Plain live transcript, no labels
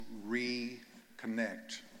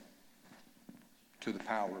connect to the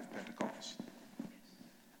power of Pentecost.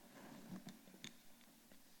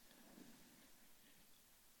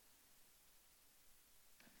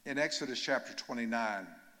 In Exodus chapter 29,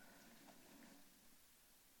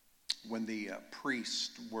 when the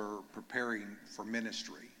priests were preparing for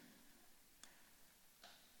ministry,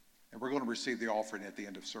 and we're going to receive the offering at the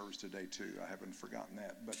end of service today too, I haven't forgotten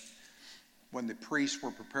that, but when the priests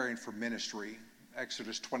were preparing for ministry,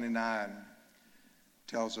 Exodus 29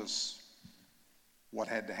 tells us what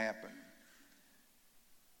had to happen.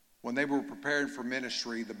 When they were preparing for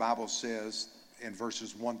ministry, the Bible says in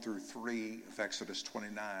verses 1 through 3 of Exodus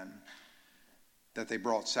 29 that they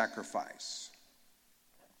brought sacrifice.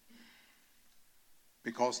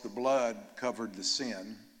 Because the blood covered the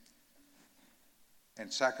sin,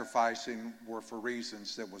 and sacrificing were for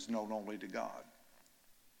reasons that was known only to God.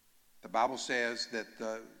 The Bible says that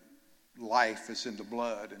the life is in the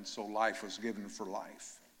blood, and so life was given for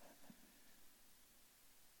life.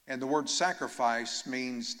 And the word sacrifice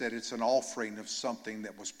means that it's an offering of something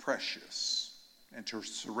that was precious, and to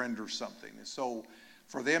surrender something. And so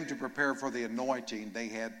for them to prepare for the anointing, they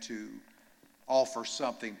had to offer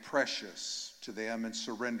something precious to them and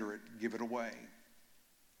surrender it, give it away.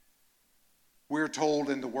 We're told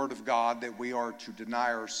in the Word of God that we are to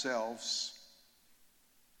deny ourselves,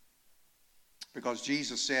 because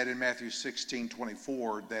Jesus said in Matthew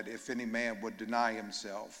 16:24 that if any man would deny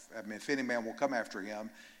himself, if any man will come after him,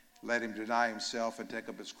 let him deny himself and take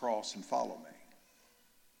up his cross and follow me.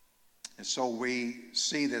 And so we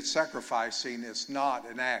see that sacrificing is not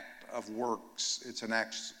an act of works, it's an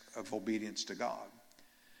act of obedience to God.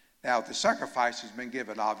 Now, the sacrifice has been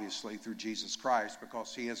given, obviously, through Jesus Christ,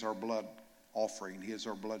 because he is our blood offering. He is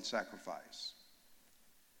our blood sacrifice.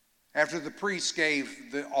 After the priests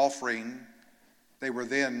gave the offering, they were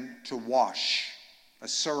then to wash, a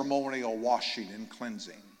ceremonial washing and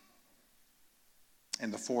cleansing,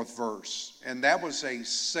 in the 4th verse. And that was a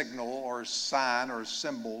signal or a sign or a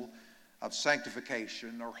symbol of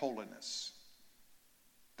sanctification or holiness.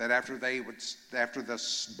 That after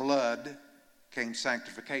the blood came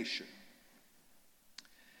sanctification.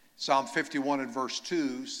 Psalm 51 and verse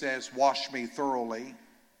 2 says, "Wash me thoroughly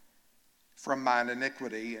from mine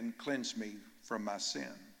iniquity and cleanse me from my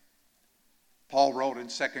sin." Paul wrote in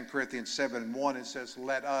 2 Corinthians 7 and 1, it says,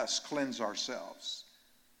 "Let us cleanse ourselves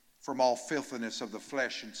from all filthiness of the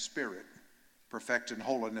flesh and spirit, perfecting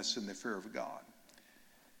holiness in the fear of God."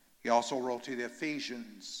 He also wrote to the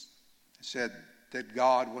Ephesians, said that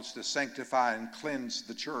God was to sanctify and cleanse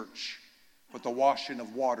the church with the washing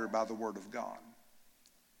of water by the word of God.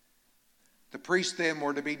 The priests then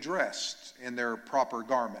were to be dressed in their proper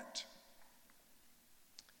garment.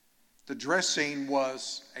 The dressing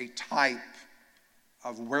was a type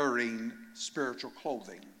of wearing spiritual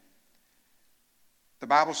clothing. The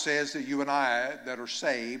Bible says that you and I that are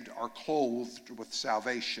saved are clothed with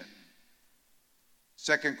salvation.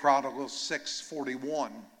 2 Chronicles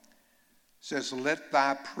 6:41 says, "Let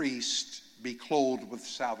thy priest be clothed with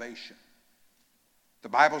salvation." The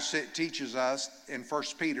Bible teaches us in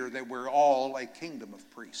 1 Peter that we're all a kingdom of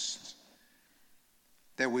priests.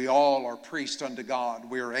 That we all are priests unto God.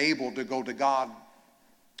 We are able to go to God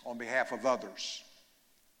on behalf of others.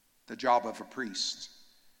 The job of a priest.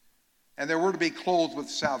 And they were to be clothed with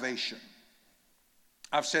salvation.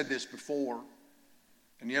 I've said this before.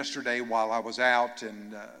 And yesterday, while I was out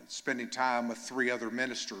and spending time with 3 other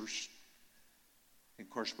ministers, of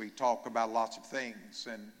course, we talk about lots of things.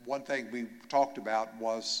 And one thing we talked about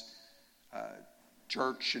was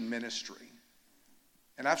church and ministry.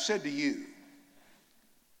 And I've said to you,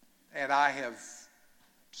 and I have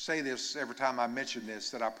say this every time I mention this,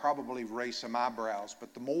 that I probably raise some eyebrows,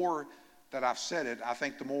 but the more that I've said it, I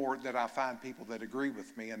think the more that I find people that agree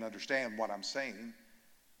with me and understand what I'm saying.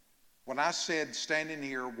 When I said, standing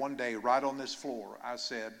here one day right on this floor, I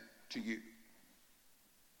said to you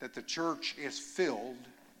that the church is filled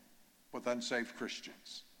with unsaved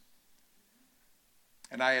Christians.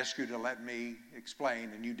 And I asked you to let me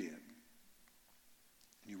explain, and you did.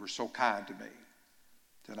 And you were so kind to me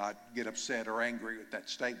to not get upset or angry with that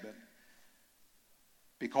statement,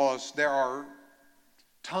 because there are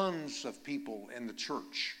tons of people in the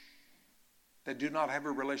church that do not have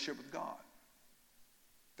a relationship with God.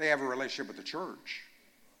 They have a relationship with the church,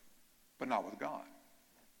 but not with God.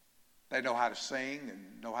 They know how to sing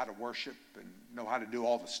and know how to worship and know how to do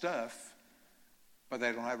all the stuff, but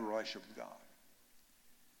they don't have a relationship with God.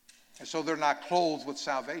 And so they're not clothed with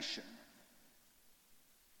salvation.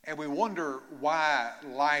 And we wonder why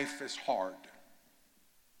life is hard.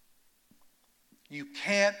 You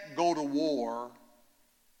can't go to war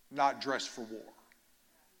not dressed for war.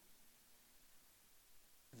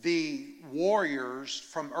 the warriors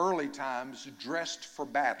from early times dressed for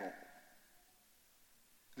battle.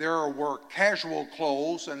 There were casual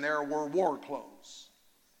clothes and there were war clothes.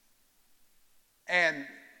 And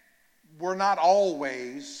we're not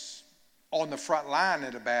always on the front line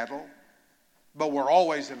in a battle, but we're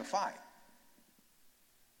always in a fight.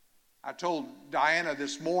 I told Diana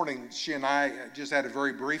this morning, she and I just had a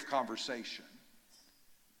very brief conversation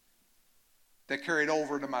that carried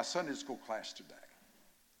over to my Sunday school class today,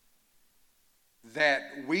 that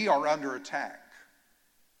we are under attack.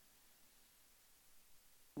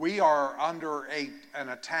 We are under an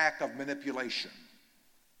attack of manipulation,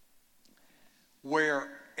 where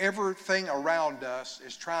everything around us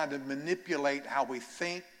is trying to manipulate how we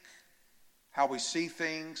think, how we see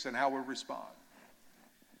things, and how we respond.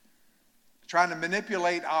 Trying to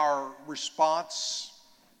manipulate our response,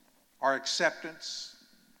 our acceptance,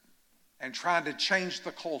 and trying to change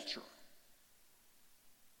the culture.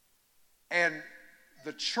 And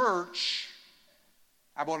the church,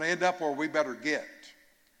 I'm going to end up where we better get.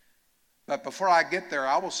 But before I get there,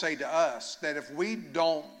 I will say to us that if we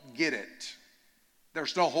don't get it,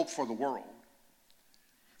 there's no hope for the world.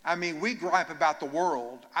 I mean, we gripe about the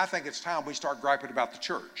world. I think it's time we start griping about the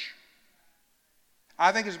church.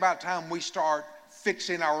 I think it's about time we start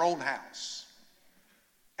fixing our own house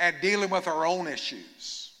and dealing with our own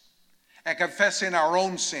issues and confessing our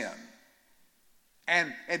own sin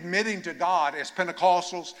and admitting to God as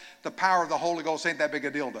Pentecostals the power of the Holy Ghost ain't that big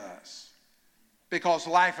a deal to us because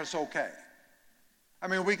life is okay. I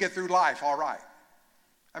mean, we get through life all right.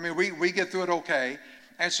 I mean, we get through it okay.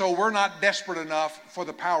 And so we're not desperate enough for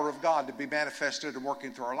the power of God to be manifested and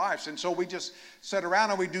working through our lives. And so we just sit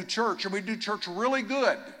around and we do church, and we do church really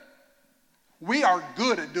good. We are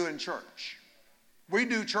good at doing church. We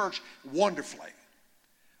do church wonderfully.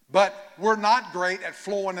 But we're not great at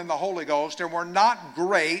flowing in the Holy Ghost, and we're not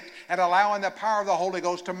great at allowing the power of the Holy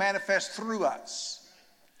Ghost to manifest through us.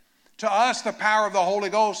 To us, the power of the Holy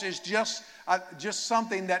Ghost is just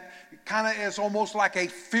something that kind of is almost like a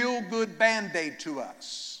feel-good Band-Aid to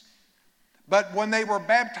us. But when they were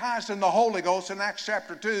baptized in the Holy Ghost in Acts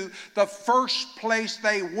chapter 2, the first place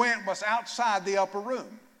they went was outside the upper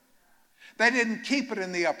room. They didn't keep it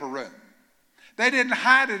in the upper room. They didn't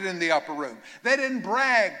hide it in the upper room. They didn't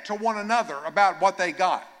brag to one another about what they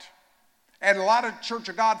got. And a lot of Church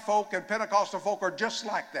of God folk and Pentecostal folk are just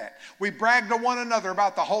like that. We brag to one another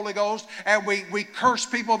about the Holy Ghost, and we curse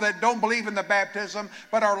people that don't believe in the baptism,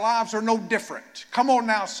 but our lives are no different. Come on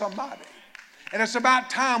now, somebody. And it's about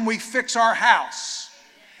time we fix our house.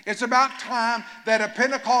 It's about time that a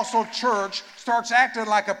Pentecostal church starts acting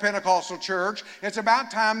like a Pentecostal church. It's about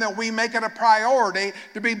time that we make it a priority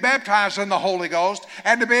to be baptized in the Holy Ghost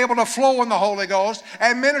and to be able to flow in the Holy Ghost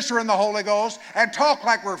and minister in the Holy Ghost and talk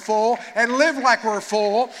like we're full and live like we're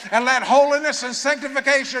full and let holiness and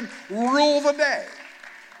sanctification rule the day.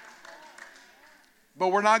 But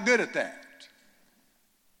we're not good at that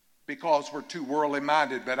because we're too worldly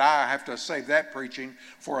minded. But I have to save that preaching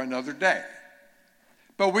for another day.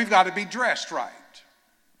 But we've got to be dressed right.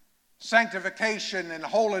 Sanctification and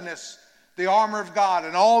holiness, the armor of God,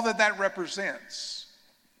 and all that that represents.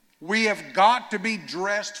 We have got to be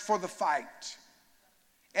dressed for the fight.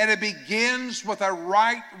 And it begins with a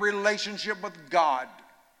right relationship with God.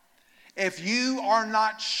 If you are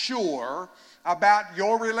not sure about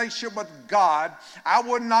your relationship with God, I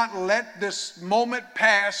would not let this moment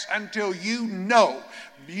pass until you know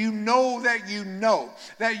that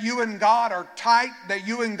you and God are tight, that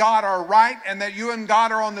you and God are right, and that you and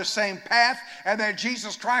God are on the same path, and that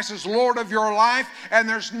Jesus Christ is Lord of your life, and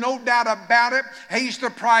there's no doubt about it. He's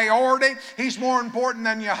the priority. He's more important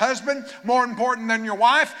than your husband, more important than your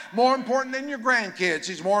wife, more important than your grandkids.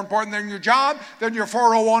 He's more important than your job, than your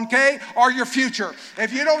 401k, or your future.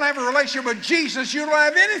 If you don't have a relationship with Jesus, you don't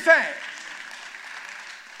have anything.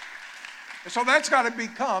 So that's got to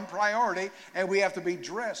become priority, and we have to be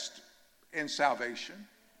dressed in salvation,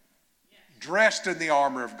 dressed in the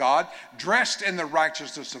armor of God, dressed in the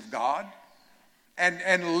righteousness of God,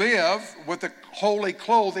 and live with the holy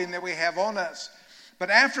clothing that we have on us. But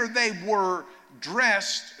after they were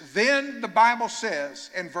dressed, then the Bible says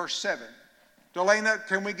in verse 7, Delana,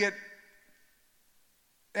 can we get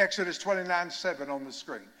Exodus 29:7 on the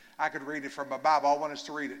screen? I could read it from my Bible. I want us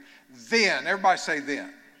to read it. Then, everybody say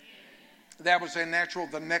then. That was a natural,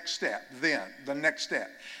 the next step. Then, the next step.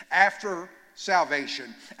 After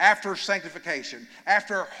salvation, after sanctification,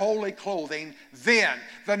 after holy clothing, then,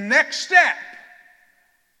 the next step.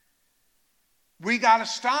 We got to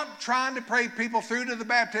stop trying to pray people through to the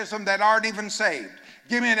baptism that aren't even saved.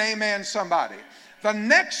 Give me an amen, somebody. The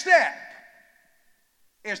next step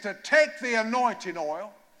is to take the anointing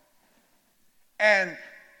oil and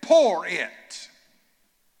pour it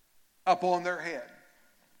upon their head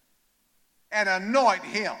and anoint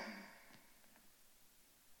him.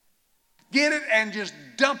 Get it and just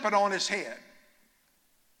dump it on his head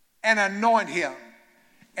and anoint him.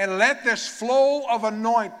 And let this flow of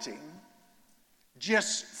anointing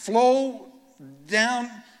just flow down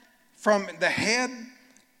from the head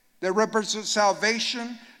that represents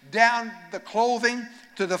salvation, down the clothing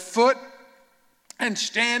to the foot, and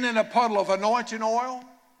stand in a puddle of anointing oil,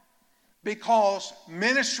 because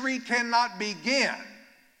ministry cannot begin.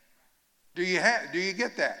 Do you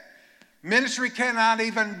get that? Ministry cannot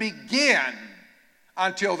even begin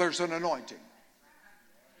until there's an anointing.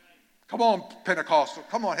 Come on, Pentecostal.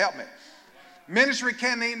 Come on, help me. Ministry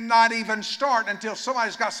cannot even start until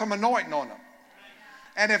somebody's got some anointing on them.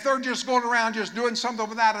 And if they're just going around just doing something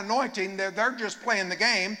without anointing, they're just playing the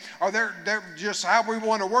game, or they're just, how we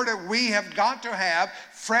want to word it, we have got to have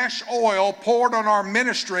fresh oil poured on our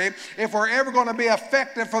ministry if we're ever going to be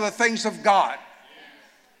effective for the things of God.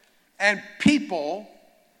 And people,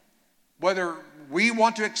 whether we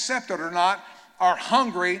want to accept it or not, are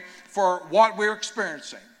hungry for what we're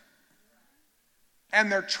experiencing.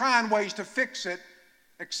 And they're trying ways to fix it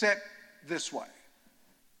except this way.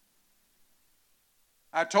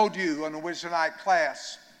 I told you in the Wednesday night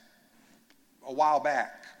class a while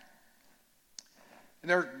back, and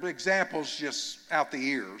there are examples just out the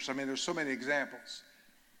ears. I mean, there's so many examples.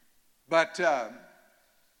 But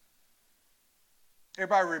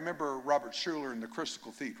everybody remember Robert Schuller in the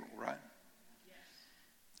Crystal Cathedral, right? Yes.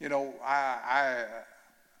 You know, I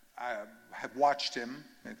have watched him,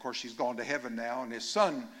 and of course he's gone to heaven now, and his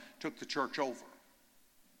son took the church over.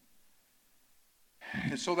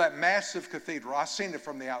 And so that massive cathedral, I've seen it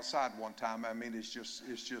from the outside one time. I mean, it's just,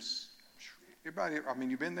 everybody, I mean,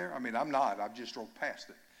 you've been there? I mean, I'm not. I've just drove past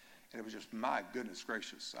it. And it was just, my goodness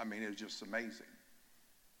gracious. I mean, it was just amazing.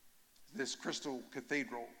 This Crystal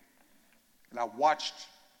Cathedral, and I watched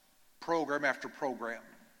program after program.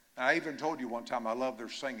 And I even told you one time I love their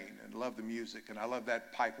singing and love the music, and I love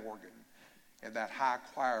that pipe organ and that high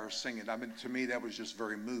choir singing. I mean, to me, that was just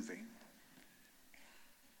very moving.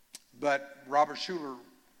 But Robert Schuller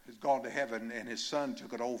has gone to heaven, and his son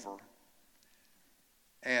took it over.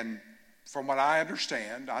 And from what I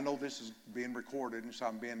understand, I know this is being recorded, and so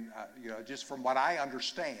I'm being, just from what I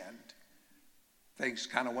understand, things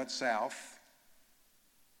kind of went south.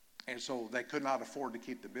 And so they could not afford to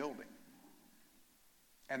keep the building.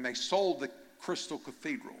 And they sold the Crystal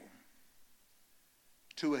Cathedral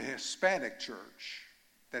to a Hispanic church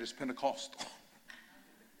that is Pentecostal.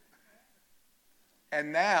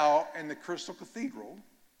 And now in the Crystal Cathedral,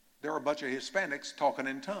 there are a bunch of Hispanics talking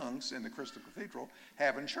in tongues in the Crystal Cathedral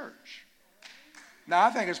having church. Now, I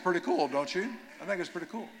think it's pretty cool, don't you? I think it's pretty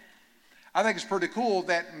cool. I think it's pretty cool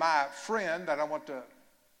that my friend that I went to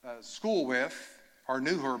school with, or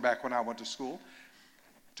knew her back when I went to school,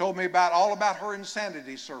 told me all about her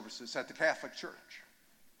insanity services at the Catholic Church.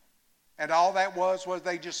 And all that was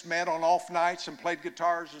they just met on off nights and played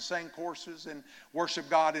guitars and sang courses and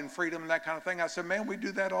worshiped God in freedom and that kind of thing. I said, man, we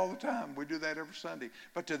do that all the time. We do that every Sunday.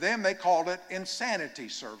 But to them, they called it insanity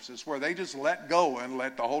services, where they just let go and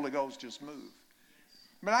let the Holy Ghost just move.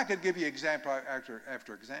 I mean, I could give you example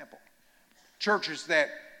after example. Churches that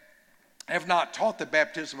have not taught the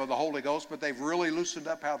baptism of the Holy Ghost, but they've really loosened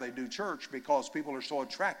up how they do church because people are so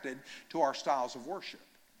attracted to our styles of worship.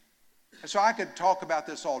 And so I could talk about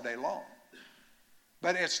this all day long.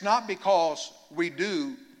 But it's not because we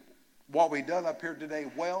do what we've done up here today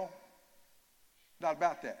well. Not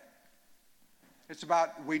about that. It's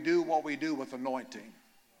about we do what we do with anointing.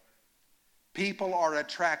 People are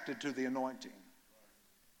attracted to the anointing.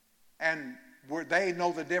 And they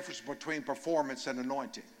know the difference between performance and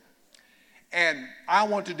anointing. And I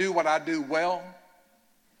want to do what I do well,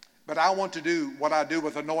 but I want to do what I do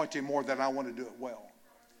with anointing more than I want to do it well.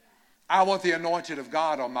 I want the anointing of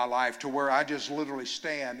God on my life to where I just literally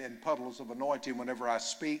stand in puddles of anointing whenever I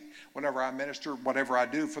speak, whenever I minister, whatever I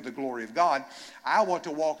do for the glory of God. I want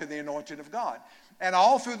to walk in the anointing of God. And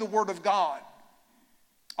all through the Word of God,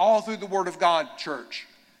 church,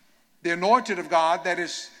 the anointing of God, that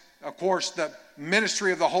is, of course, the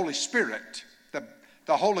ministry of the Holy Spirit,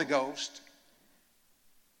 the Holy Ghost.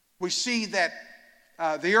 We see that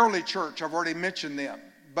the early church, I've already mentioned them,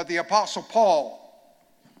 but the Apostle Paul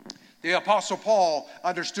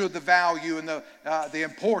understood the value and the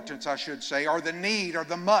importance, I should say, or the need or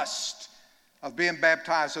the must of being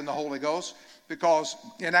baptized in the Holy Ghost, because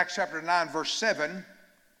in Acts chapter 9, verse 7,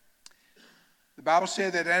 The Bible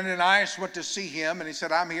said that Ananias went to see him, and he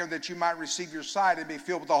said, I'm here that you might receive your sight and be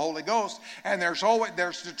filled with the Holy Ghost. And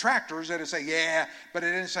there's detractors that say, yeah, but it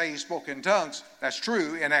didn't say he spoke in tongues. That's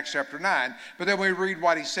true in Acts chapter 9. But then we read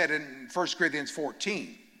what he said in 1 Corinthians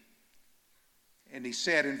 14. And he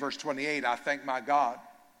said in verse 28, I thank my God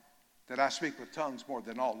that I speak with tongues more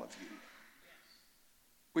than all of you.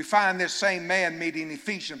 We find this same man meeting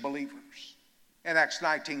Ephesian believers in Acts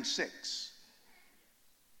 19:6.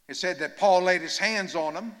 It said that Paul laid his hands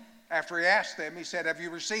on them after he asked them. He said, have you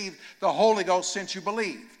received the Holy Ghost since you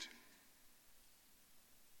believed?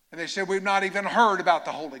 And they said, we've not even heard about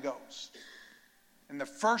the Holy Ghost. And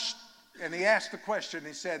he asked the question,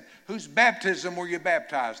 he said, whose baptism were you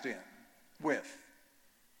baptized with?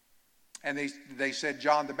 And they said,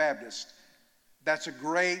 John the Baptist. That's a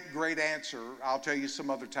great, great answer. I'll tell you some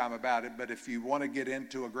other time about it, but if you want to get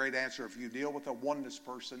into a great answer, if you deal with a oneness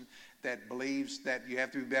person that believes that you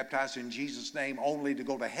have to be baptized in Jesus' name only to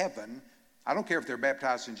go to heaven, I don't care if they're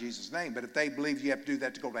baptized in Jesus' name, but if they believe you have to do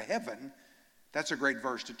that to go to heaven, that's a great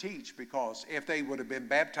verse to teach, because if they would have been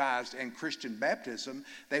baptized in Christian baptism,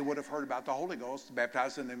 they would have heard about the Holy Ghost,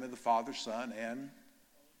 baptized in the name of the Father, Son, and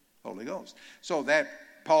Holy Ghost. So that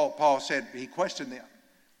Paul said, he questioned them.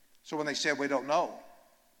 So when they said, we don't know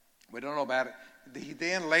about it, he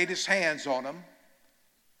then laid his hands on them,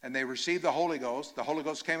 and they received the Holy Ghost. The Holy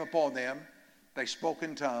Ghost came upon them. They spoke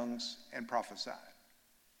in tongues and prophesied.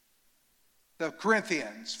 The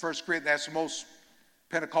Corinthians, 1 Corinthians, that's the most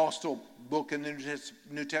Pentecostal book in the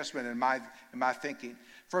New Testament in my thinking.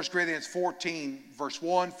 1 Corinthians 14, verse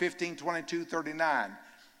 1, 15, 22, 39.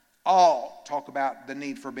 All talk about the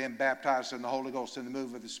need for being baptized in the Holy Ghost and the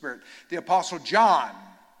move of the Spirit. The Apostle John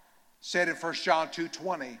said in 1 John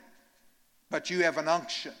 2:20, but you have an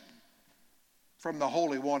unction from the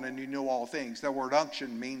Holy One and you know all things. That word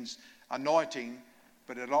unction means anointing,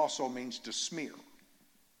 but it also means to smear.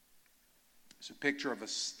 It's a picture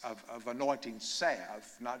of anointing salve,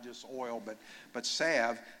 not just oil, but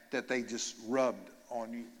salve that they just rubbed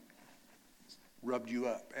on you, rubbed you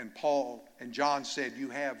up. And Paul and John said, you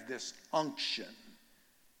have this unction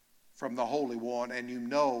from the Holy One and you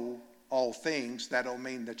know all things. That don't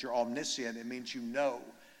mean that you're omniscient. It means you know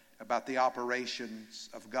about the operations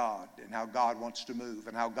of God and how God wants to move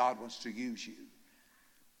and how God wants to use you.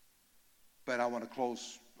 But I want to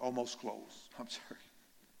almost close,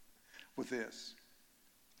 with this.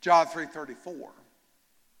 John 3:34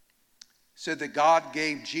 said that God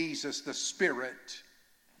gave Jesus the Spirit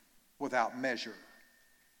without measure.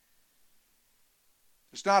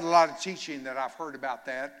 There's not a lot of teaching that I've heard about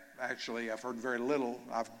that. Actually, I've heard very little.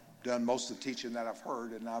 I've done most of the teaching that I've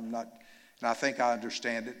heard, and I think I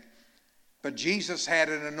understand it. But Jesus had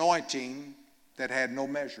an anointing that had no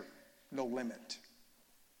measure, no limit.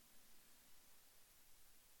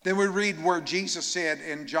 Then we read where Jesus said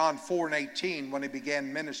in John 4:18, when he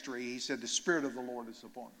began ministry, he said, the Spirit of the Lord is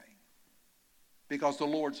upon me, because the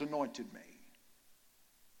Lord's anointed me.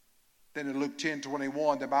 Then in Luke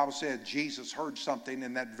 10:21, the Bible said Jesus heard something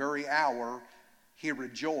in that very hour. He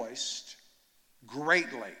rejoiced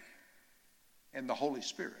greatly in the Holy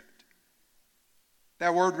Spirit.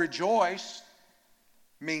 That word rejoice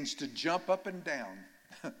means to jump up and down,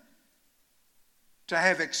 to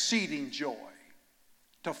have exceeding joy,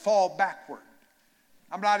 to fall backward.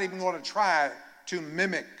 I'm not even going to try to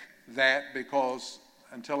mimic that, because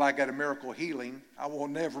until I get a miracle healing, I will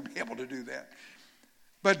never be able to do that.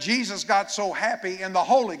 But Jesus got so happy in the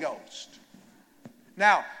Holy Ghost.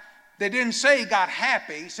 Now, they didn't say he got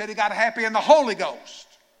happy. He said he got happy in the Holy Ghost.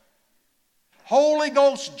 Holy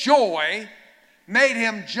Ghost joy made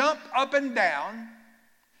him jump up and down,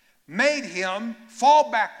 made him fall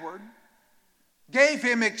backward, gave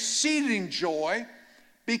him exceeding joy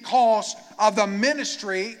because of the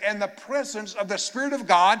ministry and the presence of the Spirit of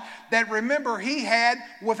God that, remember, he had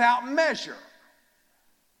without measure,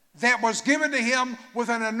 that was given to him with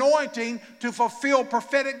an anointing to fulfill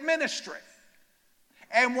prophetic ministry.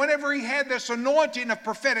 And whenever he had this anointing of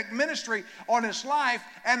prophetic ministry on his life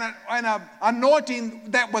and an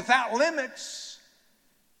anointing that without limits,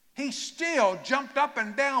 he still jumped up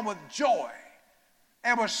and down with joy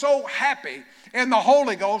and was so happy in the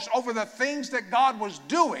Holy Ghost over the things that God was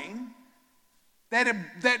doing that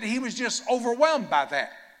he was just overwhelmed by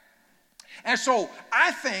that. And so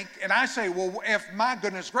I think, and I say, well, if my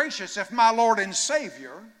goodness gracious, if my Lord and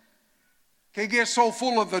Savior can get so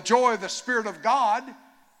full of the joy of the Spirit of God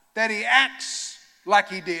that he acts like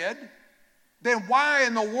he did, then why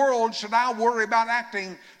in the world should I worry about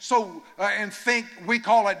acting so and think we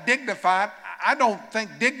call it dignified? I don't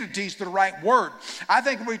think dignity is the right word. I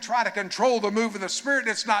think we try to control the move of the Spirit.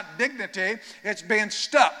 It's not dignity. It's being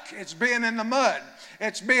stuck. It's being in the mud.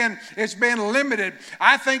 It's being limited.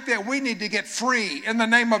 I think that we need to get free in the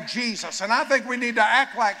name of Jesus. And I think we need to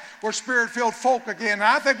act like we're Spirit-filled folk again. And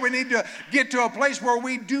I think we need to get to a place where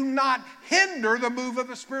we do not hinder the move of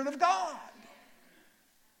the Spirit of God.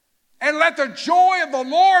 And let the joy of the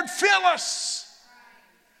Lord fill us.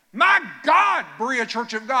 My God, Berea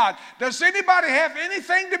Church of God, does anybody have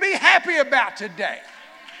anything to be happy about today?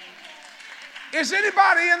 Is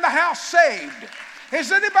anybody in the house saved? Has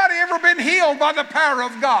anybody ever been healed by the power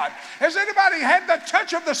of God? Has anybody had the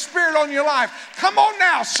touch of the Spirit on your life? Come on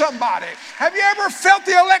now, somebody. Have you ever felt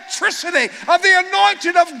the electricity of the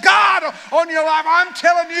anointing of God on your life? I'm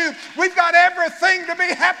telling you, we've got everything to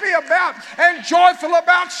be happy about and joyful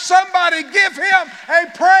about. Somebody give Him a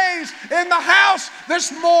praise in the house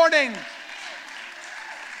this morning.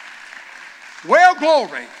 Well,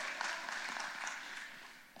 glory.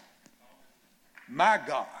 My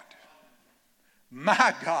God.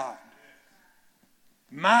 My God.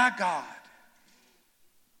 My God.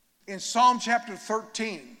 In Psalm chapter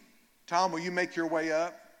 13, Tom, will you make your way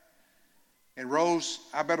up? And Rose,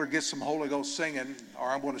 I better get some Holy Ghost singing or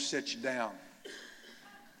I'm going to set you down.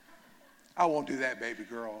 I won't do that, baby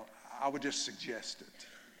girl. I would just suggest it.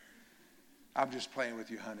 I'm just playing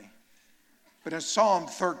with you, honey. But in Psalm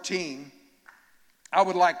 13, I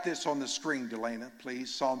would like this on the screen, Delana,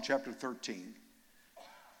 please. Psalm chapter 13.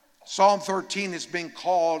 Psalm 13 is being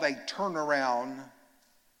called a turnaround,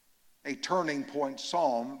 a turning point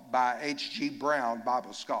psalm by H.G. Brown,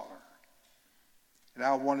 Bible scholar. And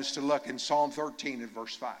I want us to look in Psalm 13 at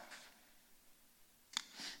verse 5.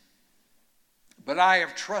 But I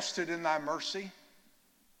have trusted in thy mercy.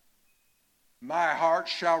 My heart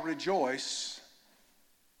shall rejoice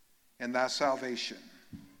in thy salvation.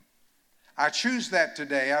 I chose that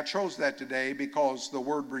today because the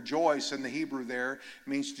word rejoice in the Hebrew there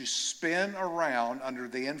means to spin around under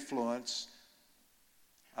the influence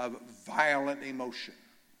of violent emotion.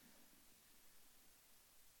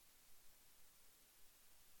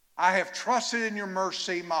 I have trusted in your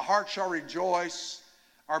mercy. My heart shall rejoice,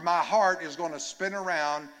 or my heart is going to spin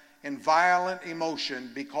around in violent emotion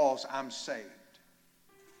because I'm saved,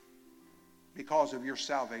 because of your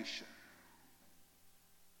salvation.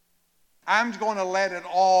 I'm going to let it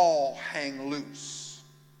all hang loose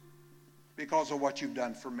because of what you've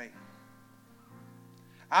done for me.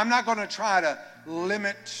 I'm not going to try to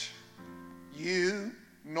limit you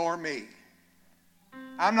nor me.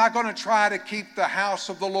 I'm not going to try to keep the house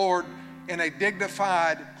of the Lord in a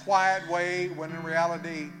dignified, quiet way when in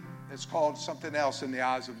reality it's called something else in the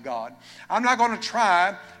eyes of God. I'm not going to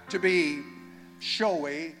try to be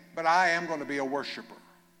showy, but I am going to be a worshiper.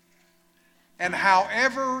 And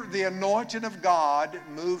however the anointing of God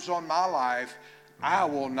moves on my life, I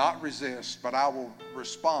will not resist, but I will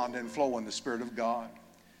respond and flow in the Spirit of God.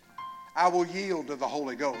 I will yield to the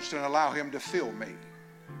Holy Ghost and allow Him to fill me.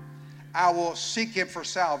 I will seek Him for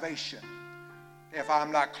salvation if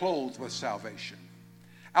I'm not clothed with salvation.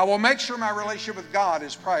 I will make sure my relationship with God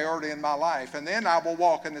is priority in my life, and then I will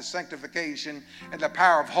walk in the sanctification and the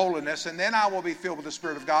power of holiness, and then I will be filled with the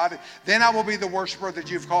Spirit of God. Then I will be the worshiper that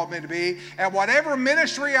you've called me to be. And whatever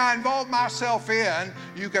ministry I involve myself in,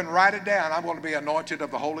 you can write it down. I'm going to be anointed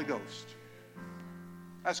of the Holy Ghost.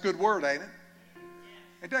 That's a good word, ain't it?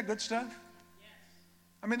 Ain't that good stuff?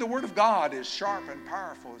 I mean, the Word of God is sharp and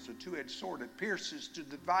powerful as a two-edged sword. It pierces to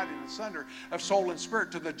the dividing asunder of soul and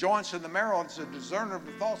spirit, to the joints and the marrow. It's a discerner of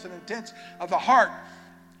the thoughts and intents of the heart.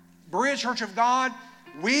 Berea Church of God,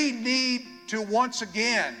 we need to once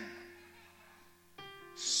again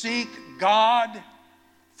seek God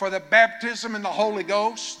for the baptism in the Holy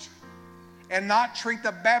Ghost and not treat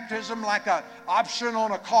the baptism like an option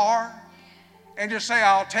on a car and just say,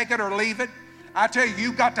 I'll take it or leave it. I tell you,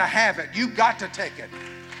 you've got to have it. You've got to take it.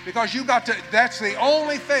 Because that's the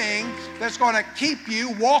only thing that's going to keep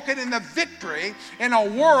you walking in the victory in a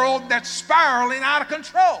world that's spiraling out of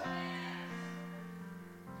control.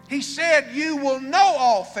 He said, you will know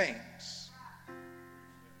all things.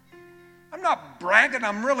 I'm not bragging,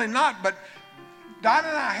 I'm really not, but Donna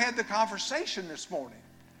and I had the conversation this morning.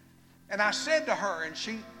 And I said to her, and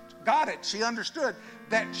she got it, she understood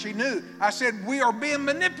that she knew. I said, we are being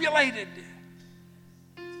manipulated.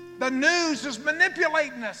 The news is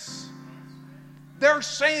manipulating us. They're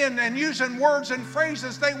saying and using words and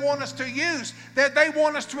phrases they want us to use, that they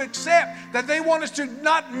want us to accept, that they want us to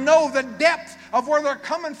not know the depth of where they're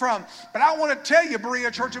coming from. But I want to tell you,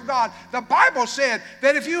 Berea Church of God, the Bible said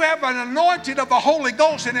that if you have an anointing of the Holy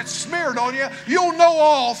Ghost and it's smeared on you, you'll know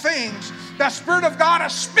all things. The Spirit of God will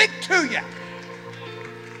speak to you.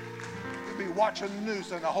 you're watching the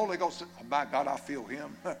news and the Holy Ghost, oh my God, I feel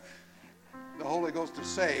him. The Holy Ghost to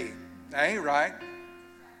say, that ain't right.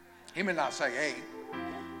 He may not say ain't.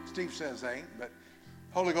 Steve says ain't, but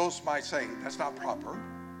Holy Ghost might say that's not proper.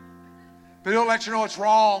 But he'll let you know it's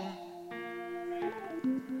wrong.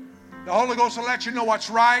 The Holy Ghost will let you know what's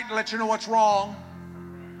right, let you know what's wrong.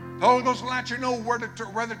 The Holy Ghost will let you know whether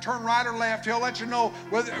to turn right or left. He'll let you know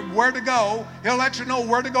where to go. He'll let you know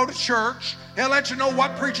where to go to church. He'll let you know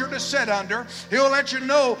what preacher to sit under. He'll let you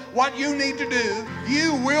know what you need to do.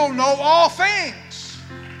 You will know all things.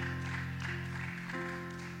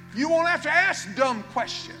 You won't have to ask dumb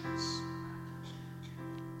questions.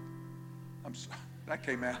 I'm sorry, that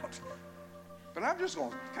came out. But I'm just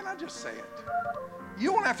going, can I just say it?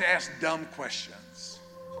 You won't have to ask dumb questions.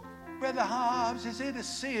 Brother Hobbs, is it a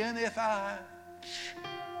sin if I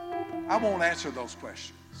won't answer those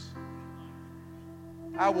questions.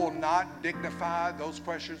 I will not dignify those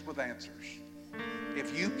questions with answers.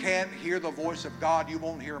 If you can't hear the voice of God, you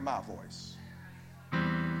won't hear my voice.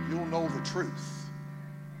 You'll know the truth.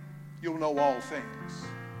 You'll know all things.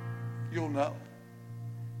 You'll know.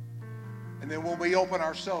 And then when we open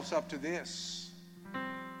ourselves up to this,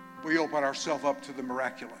 we open ourselves up to the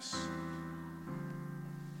miraculous.